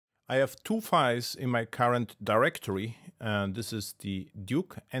I have two files in my current directory, and this is the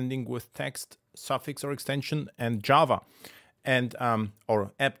Duke ending with text, suffix or extension, and Java, and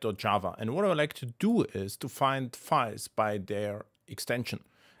or app.java. And what I would like to do is to find files by their extension.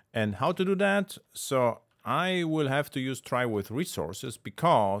 And how to do that? So I will have to use try with resources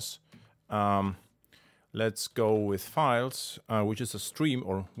because let's go with files, which is a stream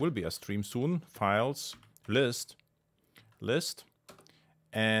or will be a stream soon. Files, list.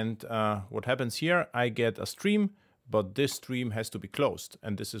 And what happens here, I get a stream, but this stream has to be closed.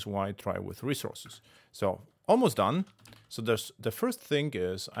 And this is why I try with resources. So almost done. So the first thing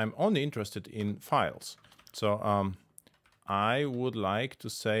is I'm only interested in files. So I would like to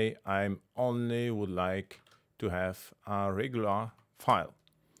say I only would like to have a regular file.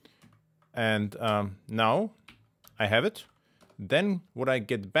 And now I have it. Then what I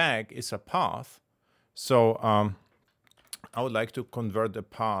get back is a path. So I would like to convert the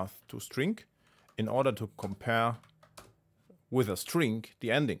path to string in order to compare with a string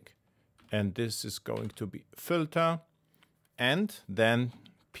the ending. And this is going to be filter. And then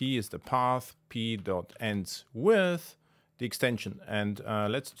p is the path, p.ends with the extension. And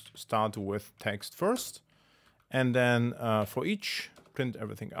let's start with text first. And then for each, print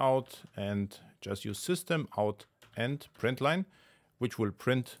everything out and just use system out and print line, which will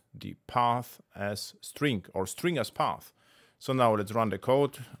print the path as string or string as path. So now let's run the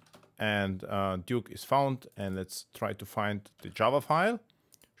code and Duke is found, and let's try to find the Java file.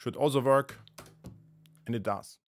 Should also work, and it does.